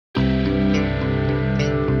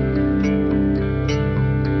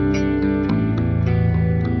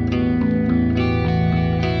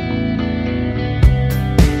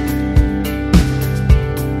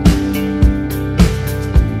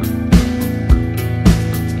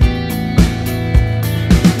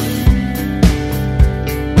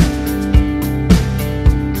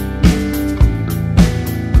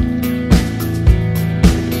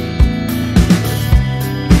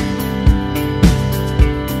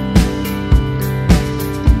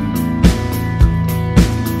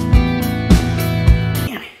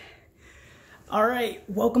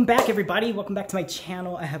Welcome back, everybody. Welcome back to my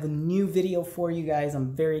channel. I have a new video for you guys.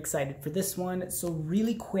 I'm very excited for this one. So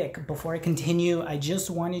really quick, before I continue, I just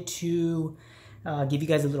wanted to give you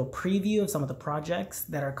guys a little preview of some of the projects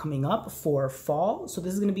that are coming up for fall. So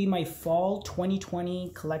this is going to be my fall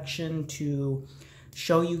 2020 collection to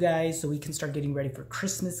show you guys so we can start getting ready for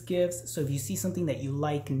Christmas gifts. So if you see something that you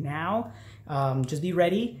like now, just be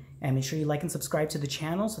ready and make sure you like and subscribe to the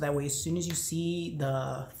channel so that way as soon as you see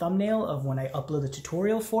the thumbnail of when I upload the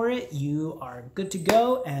tutorial for it, you are good to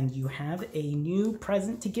go and you have a new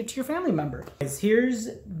present to give to your family member. Guys, here's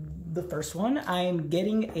the first one. I'm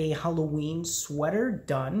getting a Halloween sweater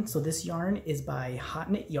done. So this yarn is by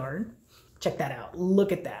Hot Knit Yarn. Check that out.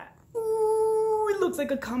 Look at that. Ooh, it looks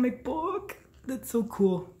like a comic book. That's so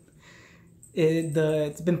cool.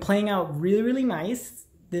 It's been playing out really nice.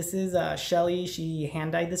 This is Shelly. She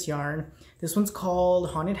hand dyed this yarn. This one's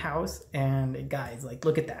called Haunted House. And guys, like,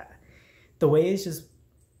 look at that. The way it just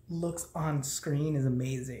looks on screen is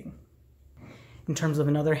amazing. In terms of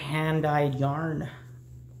another hand dyed yarn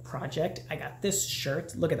project, I got this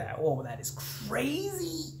shirt. Look at that. Oh, that is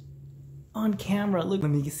crazy on camera. Look,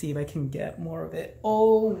 let me see if I can get more of it.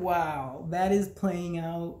 Oh, wow. That is playing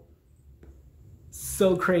out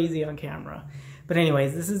so crazy on camera. But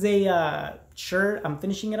anyways, this is a shirt. I'm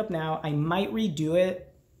finishing it up now. I might redo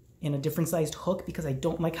it in a different sized hook because I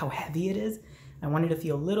don't like how heavy it is. I want it to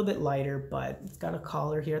feel a little bit lighter, but it's got a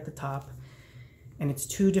collar here at the top and it's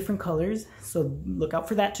 2 different colors. So look out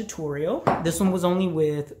for that tutorial. This one was only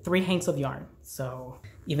with 3 hanks of yarn. So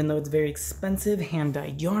even though it's very expensive hand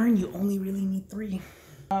dyed yarn, you only really need 3.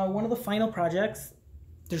 One of the final projects,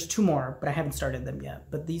 there's 2 more, but I haven't started them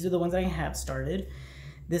yet. But these are the ones I have started.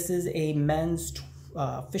 This is a men's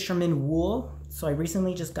fisherman wool. So I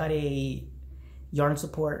recently just got a yarn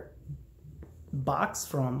support box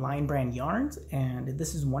from Lion Brand Yarns, and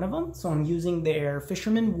this is one of them. So I'm using their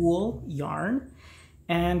fisherman wool yarn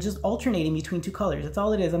and just alternating between 2 colors. That's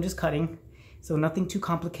all it is. I'm just cutting. So nothing too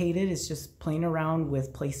complicated. It's just playing around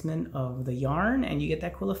with placement of the yarn and you get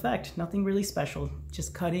that cool effect. Nothing really special,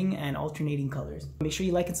 just cutting and alternating colors. Make sure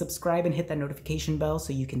you like and subscribe and hit that notification bell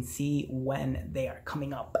so you can see when they are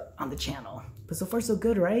coming up on the channel. But so far so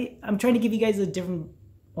good, right? I'm trying to give you guys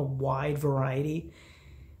a wide variety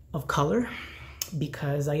of color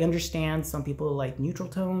because I understand some people like neutral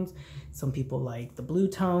tones, some people like the blue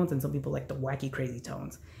tones, and some people like the wacky crazy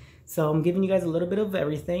tones. So I'm giving you guys a little bit of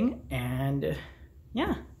everything, and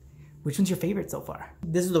yeah, which one's your favorite so far?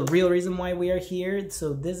 This is the real reason why we are here.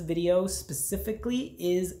 So this video specifically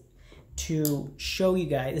is to show you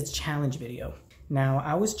guys, it's a challenge video. Now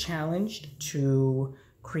I was challenged to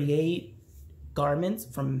create garments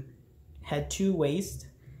from head to waist,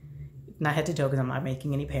 not head to toe because I'm not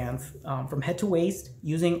making any pants, from head to waist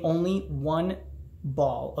using only 1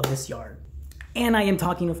 ball of this yarn. And I am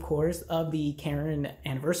talking, of course, of the CARON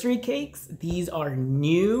Anniversary Cakes. These are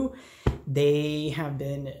new. They have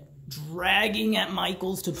been dragging at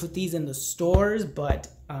Michael's to put these in the stores, but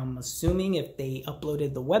I'm assuming if they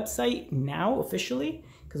uploaded the website now officially,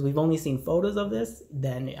 because we've only seen photos of this,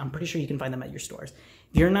 then I'm pretty sure you can find them at your stores.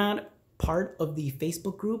 If you're not part of the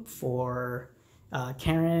Facebook group for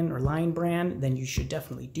CARON or Lion Brand, then you should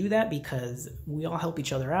definitely do that because we all help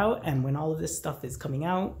each other out, and when all of this stuff is coming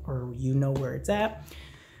out or you know where it's at,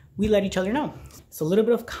 we let each other know. So a little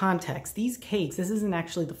bit of context. These cakes, this isn't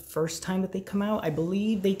actually the first time that they come out. I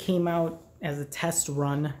believe they came out as a test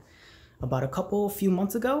run about a few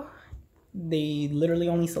months ago. They literally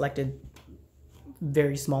only selected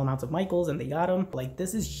very small amounts of Michaels and they got them. Like,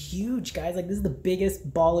 this is huge, guys. Like, this is the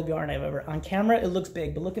biggest ball of yarn I've ever, on camera it looks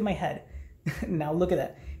big, but look at my head. Now look at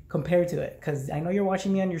that compared to it, because I know you're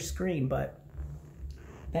watching me on your screen, but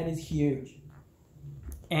that is huge.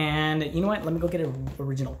 And you know what, let me go get an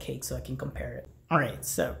original cake so I can compare it. All right,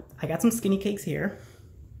 so I got some skinny cakes here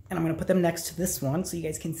and I'm gonna put them next to this one so you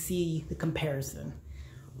guys can see the comparison.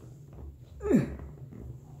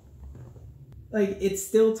 Like, it's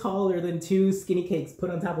still taller than 2 skinny cakes put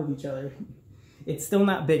on top of each other. It's still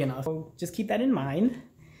not big enough. So just keep that in mind.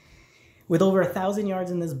 With over 1,000 yards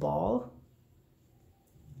in this ball,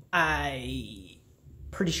 I'm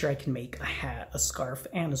pretty sure I can make a hat, a scarf,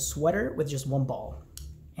 and a sweater with just 1 ball.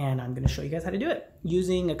 And I'm gonna show you guys how to do it.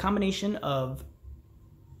 Using a combination of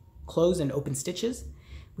closed and open stitches,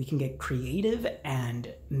 we can get creative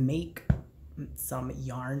and make some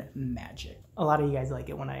yarn magic. A lot of you guys like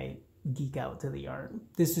it when I geek out to the yarn.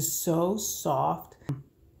 This is so soft.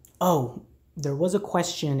 Oh, there was a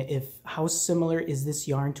question if how similar is this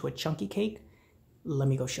yarn to a chunky cake? Let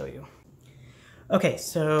me go show you. Okay,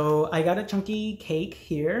 so I got a chunky cake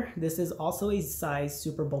here. This is also a size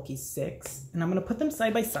super bulky 6, and I'm gonna put them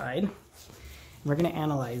side by side. We're gonna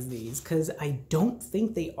analyze these because I don't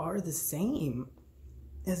think they are the same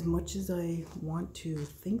as much as I want to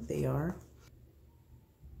think they are.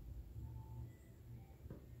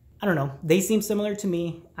 I don't know, they seem similar to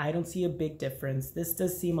me. I don't see a big difference. This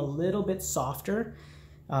does seem a little bit softer,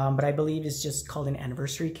 but I believe it's just called an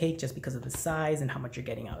anniversary cake just because of the size and how much you're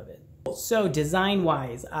getting out of it. So design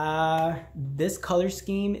wise, this color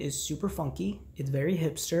scheme is super funky. It's very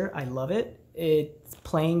hipster, I love it. It's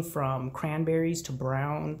playing from cranberries to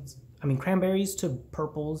browns, cranberries to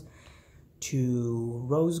purples to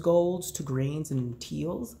rose golds to greens and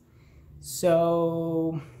teals.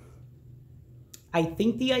 So I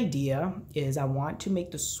think the idea is I want to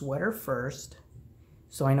make the sweater first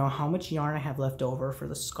so I know how much yarn I have left over for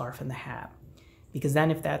the scarf and the hat. Because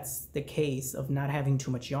then if that's the case of not having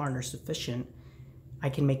too much yarn or sufficient, I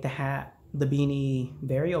can make the hat, the beanie,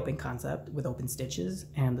 very open concept with open stitches,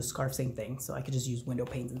 and the scarf same thing. So I could just use window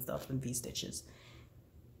panes and stuff and V-stitches.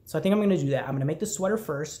 So I think I'm gonna do that. I'm gonna make the sweater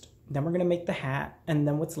first, then we're gonna make the hat, and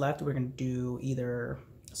then what's left we're gonna do either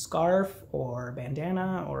a scarf or a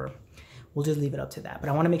bandana, or we'll just leave it up to that. But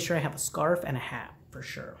I wanna make sure I have a scarf and a hat for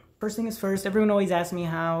sure. First thing is first, everyone always asks me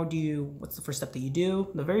what's the first step that you do?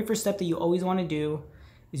 The very first step that you always wanna do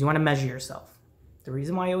is you wanna measure yourself. The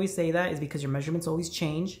reason why I always say that is because your measurements always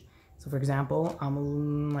change. So for example,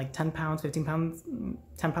 I'm like 10 pounds, 15 pounds,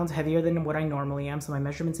 10 pounds heavier than what I normally am, so my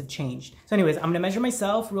measurements have changed. So anyways, I'm gonna measure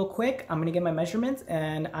myself real quick. I'm gonna get my measurements,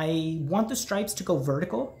 and I want the stripes to go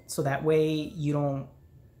vertical, so that way you don't,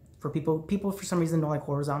 for people for some reason don't like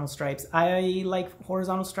horizontal stripes. I like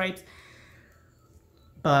horizontal stripes,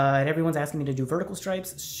 but everyone's asking me to do vertical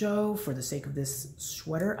stripes, so for the sake of this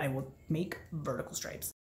sweater, I will make vertical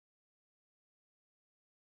stripes.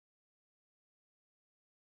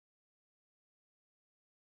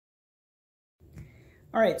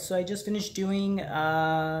 All right, so I just finished doing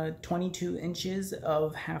 22 inches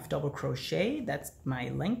of half double crochet. That's my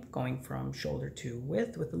length going from shoulder to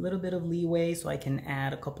width with a little bit of leeway so I can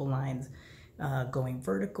add a couple lines going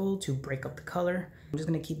vertical to break up the color. I'm just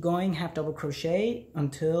gonna keep going half double crochet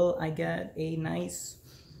until I get a nice,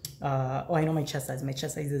 oh, I know my chest size. My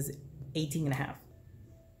chest size is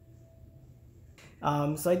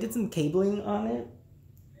 18.5. So I did some cabling on it.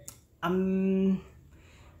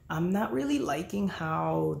 I'm not really liking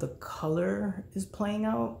how the color is playing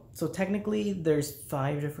out. So technically there's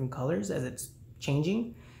 5 different colors as it's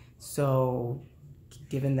changing. So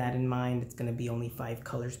given that in mind, it's gonna be only 5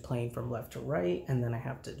 colors playing from left to right, and then I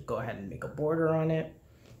have to go ahead and make a border on it.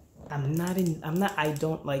 I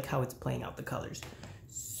don't like how it's playing out the colors.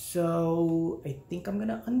 So I think I'm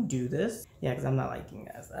gonna undo this. Yeah, because I'm not liking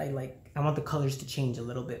this. I want the colors to change a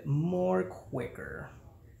little bit more quicker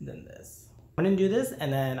than this. I'm gonna do this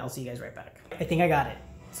and then I'll see you guys right back. I think I got it.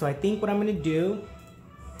 So I think what I'm gonna do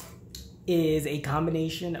is a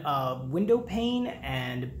combination of window pane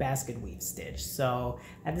and basket weave stitch. So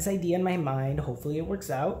I have this idea in my mind, hopefully it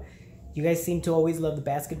works out. You guys seem to always love the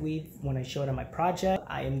basket weave when I show it on my project.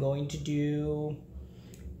 I am going to do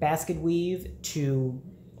basket weave to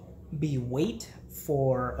be weight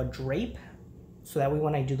for a drape. So that way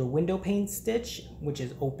when I do the window pane stitch, which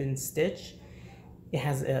is open stitch, it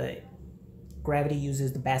has a, gravity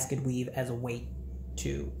uses the basket weave as a weight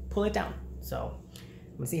to pull it down. So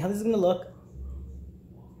I'm gonna see how this is gonna look.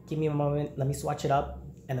 Give me a moment, let me swatch it up,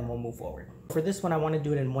 and then we'll move forward. For this one, I wanna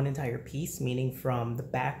do it in one entire piece, meaning from the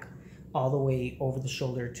back all the way over the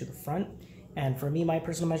shoulder to the front. And for me, my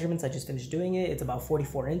personal measurements, I just finished doing it. It's about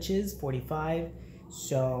 44 inches, 45.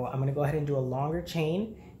 So I'm gonna go ahead and do a longer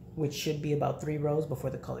chain, which should be about 3 rows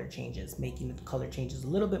before the color changes, making the color changes a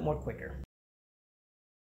little bit more quicker.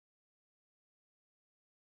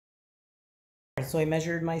 So I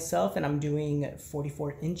measured myself and I'm doing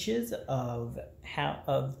 44 inches of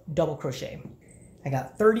double crochet. I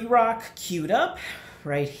got 30 Rock queued up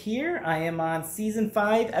right here. I am on season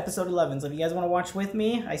 5, episode 11. So if you guys want to watch with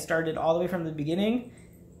me, I started all the way from the beginning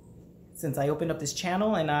since I opened up this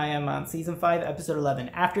channel, and I am on season 5, episode 11.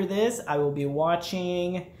 After this, I will be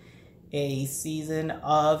watching a season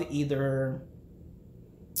of either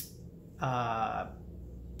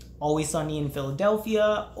Always Sunny in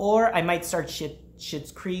Philadelphia, or I might start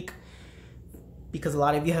Schitt's Creek, because a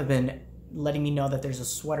lot of you have been letting me know that there's a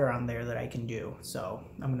sweater on there that I can do. So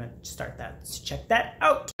I'm gonna start that. Let's check that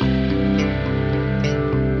out.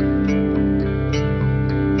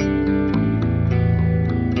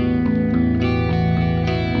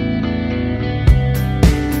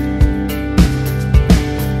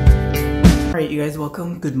 All right, you guys,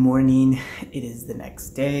 welcome. Good morning. It is the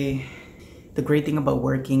next day. The great thing about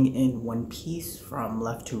working in one piece from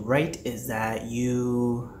left to right is that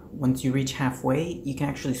once you reach halfway, you can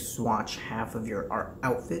actually swatch half of your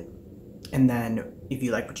outfit. And then if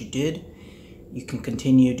you like what you did, you can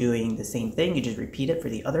continue doing the same thing. You just repeat it for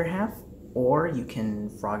the other half, or you can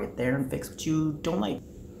frog it there and fix what you don't like.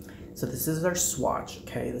 So this is our swatch,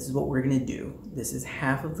 okay? This is what we're gonna do. This is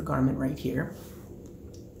half of the garment right here.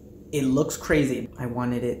 It looks crazy. I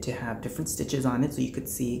wanted it to have different stitches on it so you could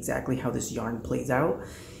see exactly how this yarn plays out,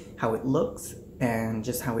 how it looks, and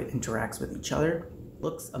just how it interacts with each other.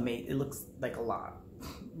 Looks amazing. It looks like a lot.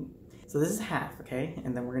 So this is half, okay?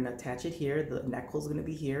 And then we're gonna attach it here. The neck hole is gonna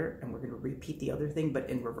be here, and we're gonna repeat the other thing, but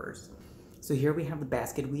in reverse. So here we have the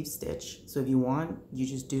basket weave stitch. So if you want, you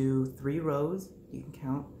just do 3 rows. You can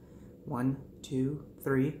count 1, 2,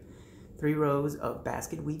 3. 3 rows of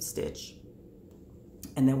basket weave stitch.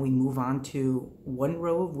 And then we move on to 1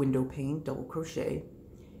 row of window pane, double crochet,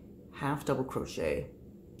 half double crochet,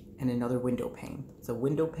 and another window pane. So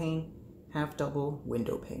window pane, half double,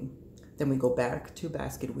 window pane. Then we go back to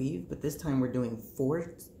basket weave, but this time we're doing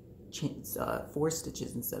 4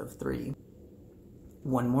 stitches instead of 3.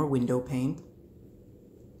 1 more window pane.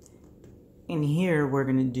 And here we're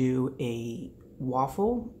gonna do a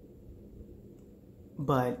waffle,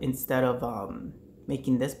 but instead of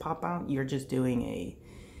making this pop out, you're just doing a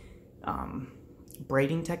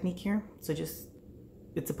braiding technique here. So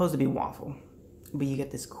it's supposed to be waffle, but you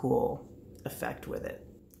get this cool effect with it.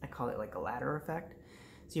 I call it like a ladder effect.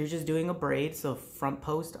 So you're just doing a braid, so front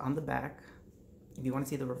post on the back. If you want to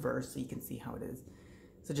see the reverse so you can see how it is.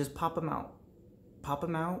 So just pop them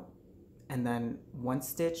out, and then 1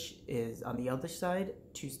 stitch is on the other side,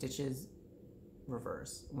 2 stitches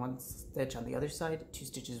reverse. 1 stitch on the other side, 2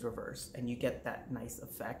 stitches reverse, and you get that nice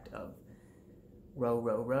effect of row,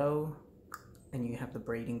 row, row, and you have the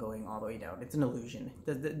braiding going all the way down. It's an illusion.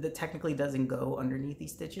 The technically doesn't go underneath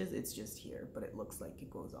these stitches, it's just here, but it looks like it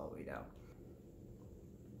goes all the way down.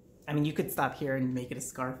 I mean, you could stop here and make it a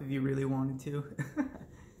scarf if you really wanted to.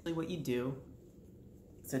 What you do,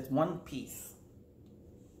 so it's 1 piece.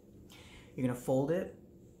 You're gonna fold it,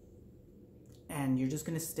 and you're just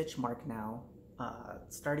gonna stitch mark now.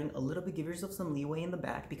 Starting a little bit, give yourself some leeway in the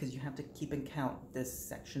back because you have to keep in count this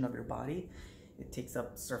section of your body. It takes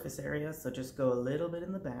up surface area, so just go a little bit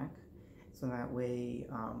in the back, so that way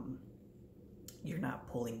you're not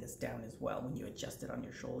pulling this down as well when you adjust it on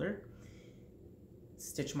your shoulder.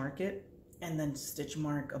 Stitch mark it, and then stitch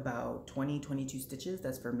mark about 20-22 stitches.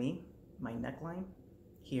 That's for me, my neckline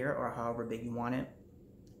here, or however big you want it,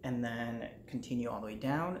 and then continue all the way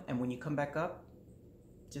down. And when you come back up,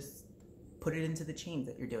 just put it into the chains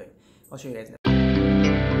that you're doing. I'll show you guys now.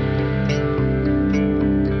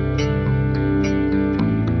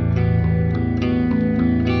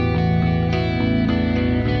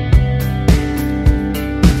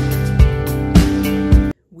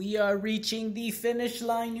 We are reaching the finish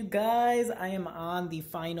line, you guys. I am on the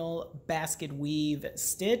final basket weave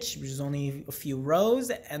stitch, which is only a few rows,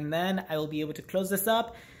 and then I will be able to close this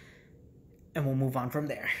up and we'll move on from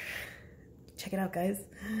there. Check it out, guys.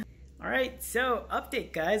 All right, so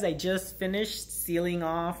update, guys. I just finished sealing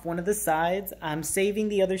off one of the sides. I'm saving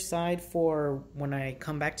the other side for when I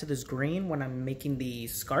come back to this green, when I'm making the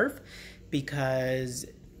scarf, because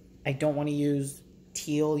I don't want to use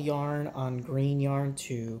teal yarn on green yarn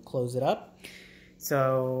to close it up.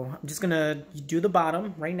 So I'm just gonna do the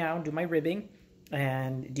bottom right now, do my ribbing,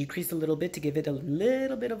 and decrease a little bit to give it a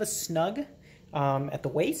little bit of a snug at the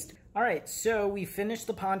waist. All right, so we finished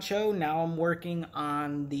the poncho. Now I'm working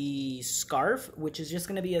on the scarf, which is just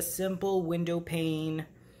gonna be a simple window pane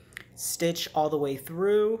stitch all the way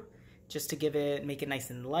through, just to make it nice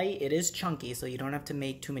and light. It is chunky, so you don't have to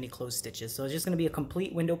make too many closed stitches. So it's just gonna be a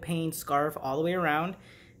complete window pane scarf all the way around.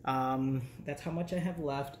 That's how much I have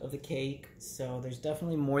left of the cake. So there's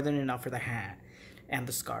definitely more than enough for the hat and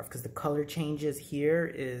the scarf, because the color changes here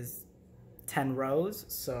is 10 rows.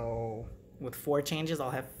 So with 4 changes,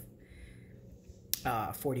 I'll have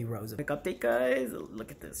 40 rows. Quick update, guys.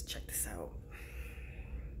 Look at this, check this out.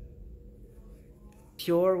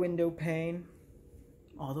 Pure window pane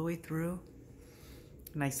all the way through,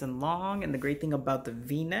 nice and long. And the great thing about the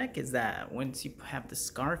V-neck is that once you have the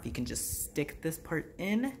scarf, you can just stick this part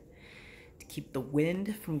in to keep the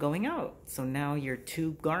wind from going out. So now your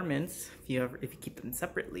 2 garments, if you keep them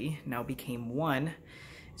separately, now became one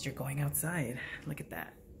as you're going outside. Look at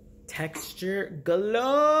that. Texture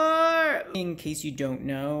galore! In case you don't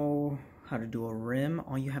know how to do a rim,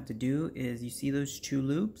 all you have to do is, you see those 2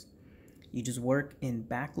 loops? You just work in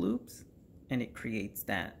back loops, and it creates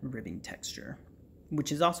that ribbing texture,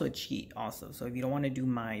 which is also a cheat also. So if you don't want to do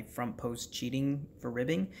my front post cheating for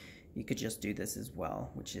ribbing, you could just do this as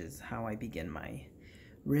well, which is how I begin my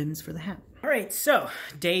rims for the hat. All right, so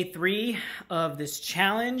day 3 of this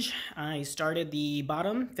challenge. I started the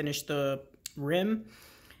bottom, finished the rim,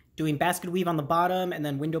 doing basket weave on the bottom and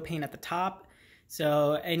then window pane at the top.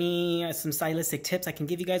 So some stylistic tips I can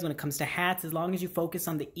give you guys when it comes to hats, as long as you focus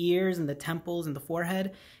on the ears and the temples and the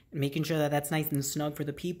forehead, and making sure that that's nice and snug for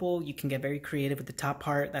the people, you can get very creative with the top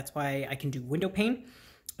part. That's why I can do window pane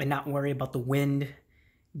and not worry about the wind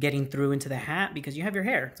getting through into the hat, because you have your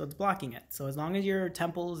hair, so it's blocking it. So as long as your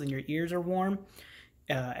temples and your ears are warm,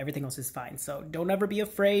 everything else is fine. So don't ever be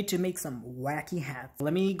afraid to make some wacky hats.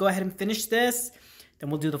 Let me go ahead and finish this. Then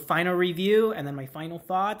we'll do the final review and then my final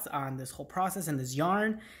thoughts on this whole process and this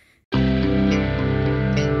yarn.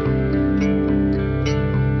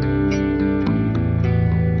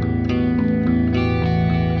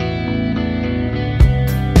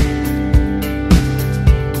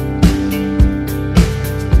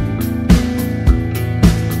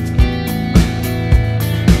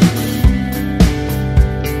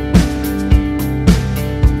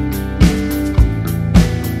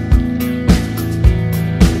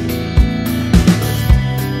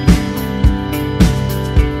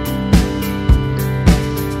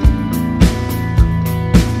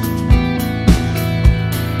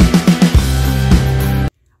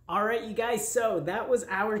 You guys, so that was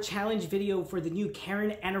our challenge video for the new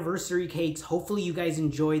CARON Anniversary Cakes. Hopefully you guys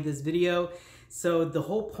enjoyed this video. So the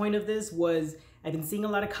whole point of this was, I've been seeing a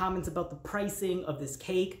lot of comments about the pricing of this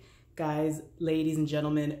cake. Guys, ladies and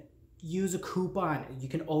gentlemen, use a coupon. You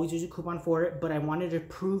can always use a coupon for it, but I wanted to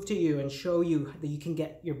prove to you and show you that you can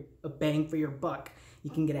get a bang for your buck. You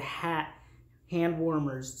can get a hat, hand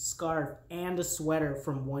warmers, scarf, and a sweater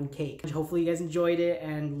from one cake. Hopefully you guys enjoyed it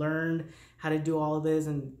and learned how to do all of this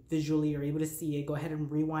and visually are able to see it. Go ahead and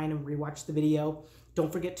rewind and rewatch the video.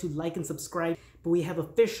 Don't forget to like and subscribe. But we have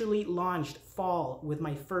officially launched fall with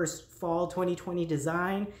my first fall 2020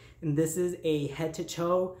 design. And this is a head to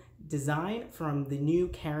toe design from the new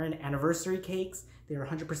CARON Anniversary Cakes. They're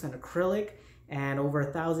 100% acrylic and over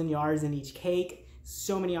 1,000 yards in each cake.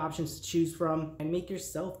 So many options to choose from. And make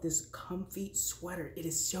yourself this comfy sweater. It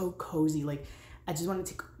is so cozy. Like, I just want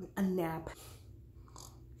to take a nap.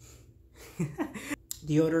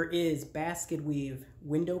 The order is basket weave,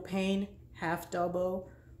 window pane, half double,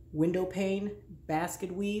 window pane,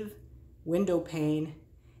 basket weave, window pane,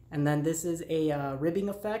 and then this is a ribbing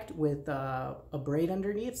effect with a braid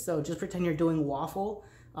underneath. So just pretend you're doing waffle,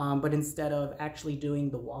 but instead of actually doing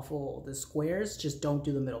the waffle, the squares, just don't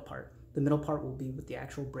do the middle part. The middle part will be what the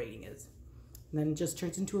actual braiding is. And then it just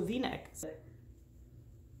turns into a V-neck.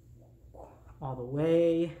 All the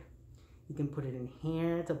way. You can put it in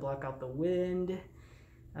here to block out the wind.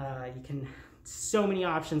 So many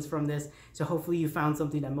options from this. So hopefully you found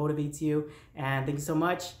something that motivates you. And thank you so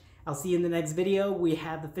much. I'll see you in the next video. We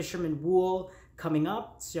have the Fisherman Wool coming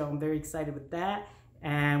up, so I'm very excited with that.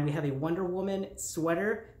 And we have a Wonder Woman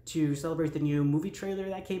sweater to celebrate the new movie trailer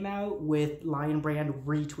that came out with Lion Brand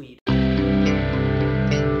retweed.